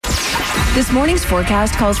This morning's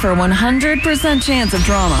forecast calls for a 100% chance of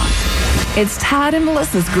drama. It's Tad and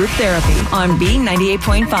Melissa's group therapy on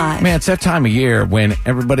B98.5. Man, it's that time of year when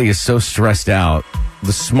everybody is so stressed out.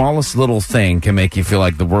 The smallest little thing can make you feel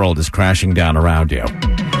like the world is crashing down around you.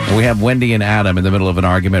 And we have Wendy and Adam in the middle of an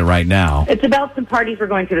argument right now. It's about some parties we're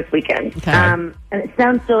going to this weekend. Okay. And it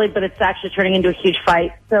sounds silly, but it's actually turning into a huge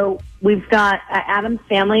fight. So we've got Adam's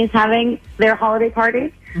family is having their holiday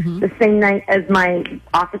party the same night as my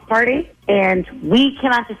office party. And we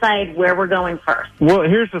cannot decide where we're going first. Well,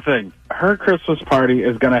 here's the thing. Her Christmas party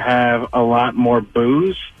is going to have a lot more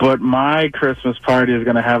booze, but my Christmas party is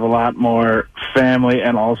going to have a lot more family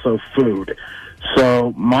and also food.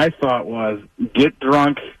 So my thought was get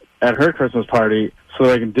drunk at her Christmas party so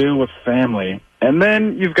they can deal with family. And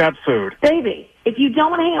then you've got food. Baby, if you don't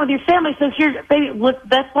want to hang out with your family, so here's, baby, look,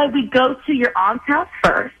 that's why we go to your aunt's house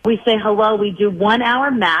first. We say hello, we do 1 hour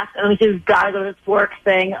mass, and we say we've got to go to this work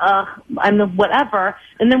saying, I'm the whatever,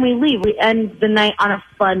 and then we leave. We end the night on a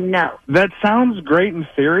fun note. That sounds great in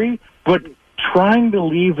theory, but trying to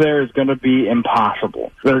leave there is going to be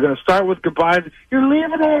impossible. They're going to start with goodbyes. You're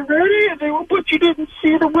leaving already? But you didn't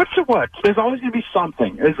see the what? There's always going to be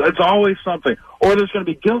something. It's always something. Or there's going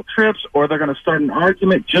to be guilt trips, or they're going to start an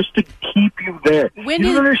argument just to keep you there. Wendy,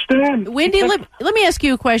 you don't understand. Wendy, let me ask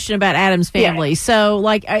you a question about Adam's family. Yeah. So,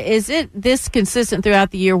 is it this consistent throughout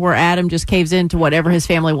the year where Adam just caves into whatever his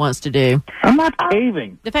family wants to do? I'm not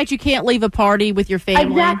caving. The fact you can't leave a party with your family?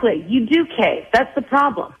 Exactly. You do cave. That's the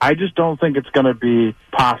problem. I just don't think it's going to be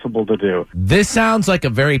possible to do. This sounds like a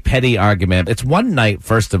very petty argument. It's one night,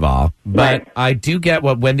 first of all, but right. I do get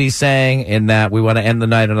what Wendy's saying in that we want to end the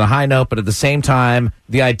night on a high note, but at the same time,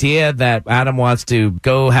 the idea that Adam wants to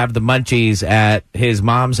go have the munchies at his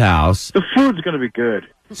mom's house. The food's going to be good.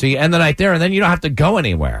 So you end the night there, and then you don't have to go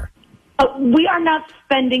anywhere. We are not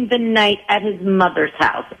spending the night at his mother's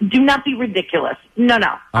house. Do not be ridiculous. No.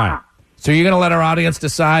 All right. So you're going to let our audience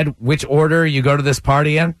decide which order you go to this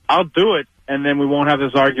party in? I'll do it, and then we won't have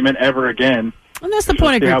this argument ever again. And that's the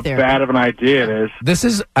point of group therapy. How bad of an idea it is. This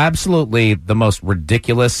is absolutely the most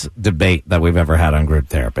ridiculous debate that we've ever had on group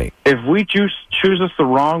therapy. If we choose us the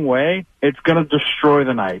wrong way, it's going to destroy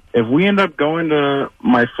the night. If we end up going to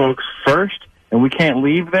my folks first and we can't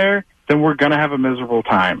leave there, then we're going to have a miserable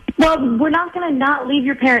time. Well, we're not going to not leave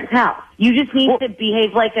your parents' house. You just need to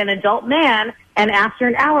behave like an adult man. And after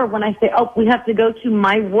an hour, when I say, we have to go to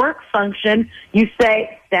my work function, you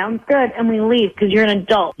say, sounds good, and we leave because you're an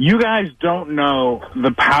adult. You guys don't know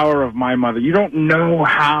the power of my mother. You don't know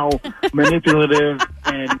how manipulative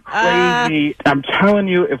and crazy. I'm telling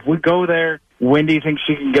you, if we go there, Wendy thinks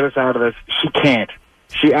she can get us out of this. She can't.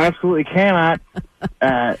 She absolutely cannot.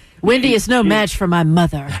 Wendy is no match for my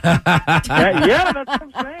mother. Yeah, that's what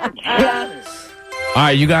I'm saying. All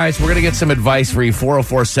right, you guys, we're going to get some advice for you,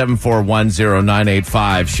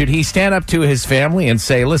 404-741-0985. Should he stand up to his family and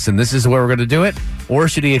say, listen, this is where we're going to do it? Or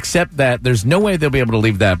should he accept that there's no way they'll be able to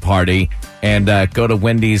leave that party and go to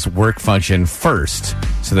Wendy's work function first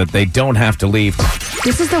so that they don't have to leave?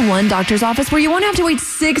 This is the one doctor's office where you won't have to wait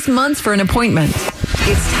 6 months for an appointment.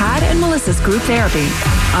 It's Tad and Melissa's group therapy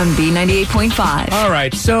on B98.5. All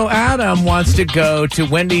right, so Adam wants to go to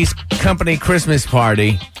Wendy's company Christmas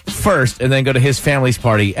party first and then go to his family's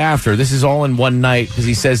party after. This is all in one night because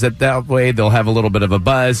he says that way they'll have a little bit of a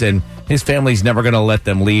buzz and his family's never going to let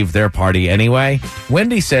them leave their party anyway.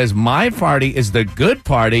 Wendy says, my party is the good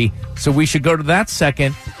party, so we should go to that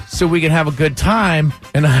second so we can have a good time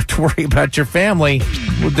and not have to worry about your family.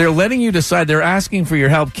 They're letting you decide. They're asking for your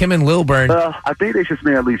help. Kim and Lilburn. I think they should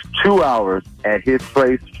spend at least 2 hours at his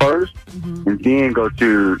place first and then go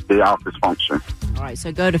to the office function. All right,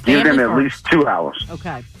 so go to family Give them first. at least 2 hours.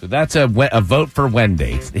 Okay. So that's a vote for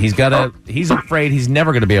Wendy. He's afraid he's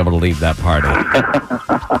never going to be able to leave that party.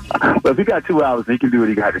 But if he got 2 hours, he can do what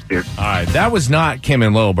he got to do. All right, that was not Kim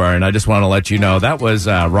and Lilburn. I just want to let you know that was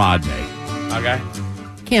Rodney. Okay.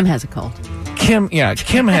 Kim has a cold. Kim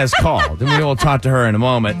has called, and we will talk to her in a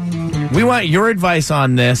moment. We want your advice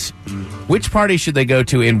on this. Which party should they go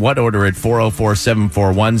to in what order at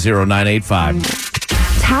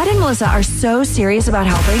 404-741-0985? Tad and Melissa are so serious about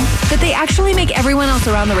helping that they actually make everyone else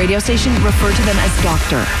around the radio station refer to them as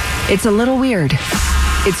doctor. It's a little weird.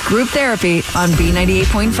 It's group therapy on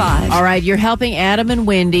B98.5. All right, you're helping Adam and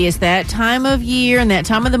Wendy. It's that time of year and that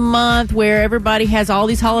time of the month where everybody has all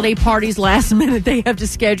these holiday parties last minute they have to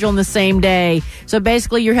schedule on the same day. So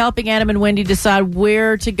basically, you're helping Adam and Wendy decide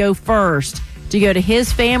where to go first. to go to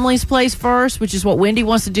his family's place first, which is what Wendy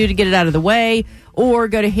wants to do to get it out of the way, or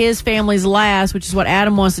go to his family's last, which is what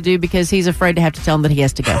Adam wants to do because he's afraid to have to tell him that he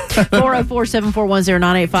has to go.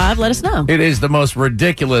 404-741-0985. Let us know. It is the most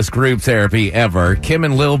ridiculous group therapy ever. Kim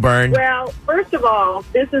and Lilburn. Well, first of all,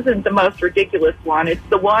 this isn't the most ridiculous one. It's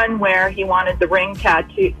the one where he wanted the ring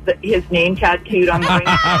tattoo, his name tattooed on the ring.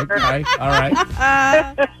 Okay, all right.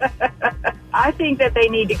 I think that they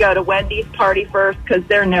need to go to Wendy's party first because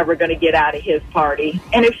they're never going to get out of his party.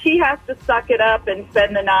 And if she has to suck it up and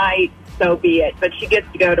spend the night, so be it. But she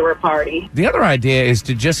gets to go to her party. The other idea is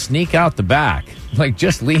to just sneak out the back. Like,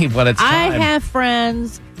 just leave when it's time. I have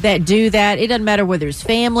friends that do that. It doesn't matter whether it's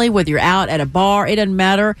family, whether you're out at a bar. It doesn't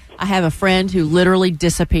matter. I have a friend who literally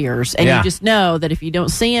disappears. And you just know that if you don't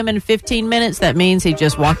see him in 15 minutes, that means he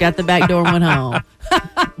just walked out the back door and went home.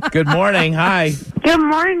 Good morning. Hi. Good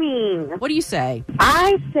morning. What do you say?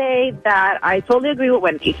 I say that I totally agree with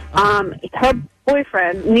Wendy. Her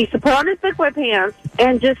boyfriend needs to put on his big boy pants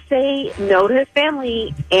and just say no to his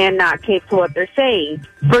family and not cave to what they're saying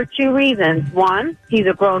for two reasons. One, he's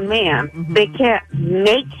a grown man. Mm-hmm. They can't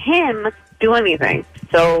make him do anything.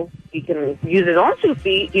 So he can use his own 2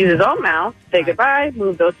 feet, use his own mouth, say goodbye,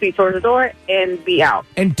 move those feet towards the door, and be out.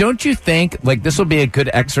 And don't you think, like, this will be a good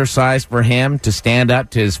exercise for him to stand up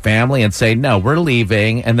to his family and say, no, we're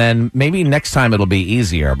leaving, and then maybe next time it'll be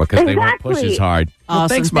easier because they won't push as hard. Awesome. Well,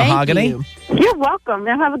 thanks, Thank Mahogany. you. You're welcome.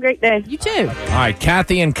 Now have a great day. You too. All right,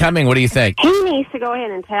 Kathy and Cumming, what do you think? He needs to go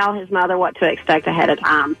ahead and tell his mother what to expect ahead of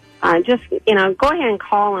time. Just, go ahead and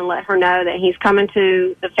call and let her know that he's coming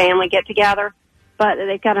to the family get-together, but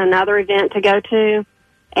they've got another event to go to,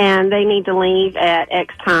 and they need to leave at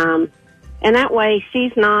X time. And that way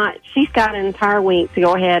she's got an entire week to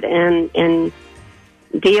go ahead and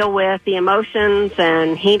deal with the emotions,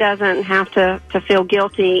 and he doesn't have to feel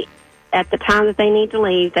guilty. At the time that they need to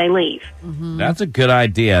leave, they leave. Mm-hmm. That's a good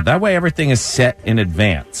idea. That way everything is set in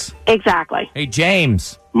advance. Exactly. Hey,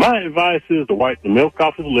 James. My advice is to wipe the milk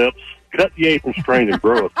off his lips, cut the apron string, and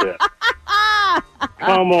grow a set.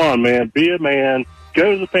 Come on, man. Be a man.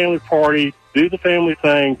 Go to the family party. Do the family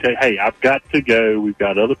thing. Hey, I've got to go. We've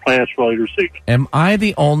got other plans for later this week. Am I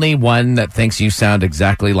the only one that thinks you sound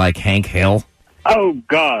exactly like Hank Hill? Oh,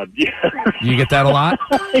 God, yeah. You get that a lot?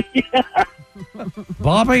 Yeah.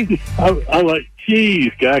 Bobby? I'm like,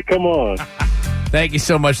 geez, guy, come on. Thank you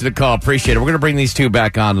so much for the call. Appreciate it. We're going to bring these two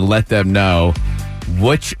back on and let them know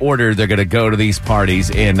which order they're going to go to these parties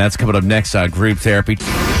in. That's coming up next on Group Therapy.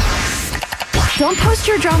 Don't post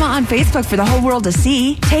your drama on Facebook for the whole world to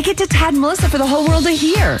see. Take it to Tad and Melissa for the whole world to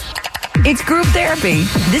hear. It's Group Therapy.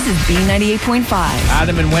 This is B98.5.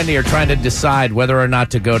 Adam and Wendy are trying to decide whether or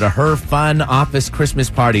not to go to her fun office Christmas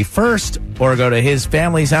party first or go to his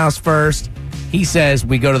family's house first. He says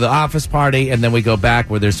we go to the office party and then we go back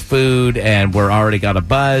where there's food and we're already got a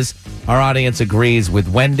buzz. Our audience agrees with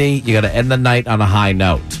Wendy. You got to end the night on a high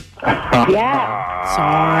note. Yeah.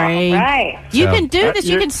 Sorry. Right. You can do this.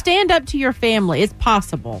 You can stand up to your family. It's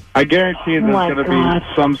possible. I guarantee there's going to be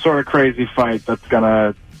some sort of crazy fight that's going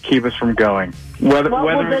to keep us from going. Whether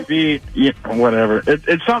it be whatever.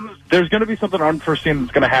 It's something. There's going to be something unforeseen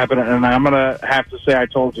that's going to happen, and I'm going to have to say I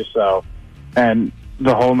told you so. And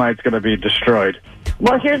the whole night's going to be destroyed.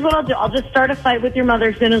 Well, here's what I'll do. I'll just start a fight with your mother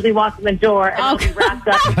as soon as we walk in the door, and it'll be wrapped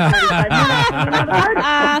up in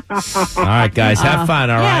 35 minutes. All right, guys, have fun,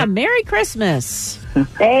 all right? Yeah, Merry Christmas.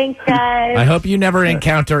 Thanks, guys. I hope you never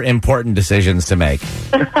encounter important decisions to make.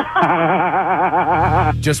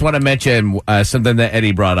 Just want to mention something that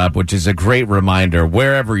Eddie brought up, which is a great reminder.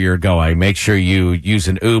 Wherever you're going, make sure you use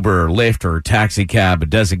an Uber or Lyft or taxi cab, a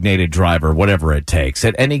designated driver, whatever it takes.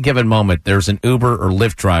 At any given moment, there's an Uber or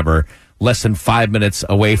Lyft driver less than 5 minutes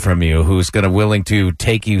away from you who's willing to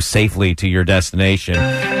take you safely to your destination.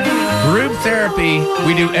 Group therapy,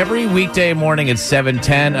 we do every weekday morning at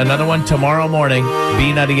 7:10. Another one tomorrow morning,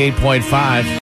 B98.5.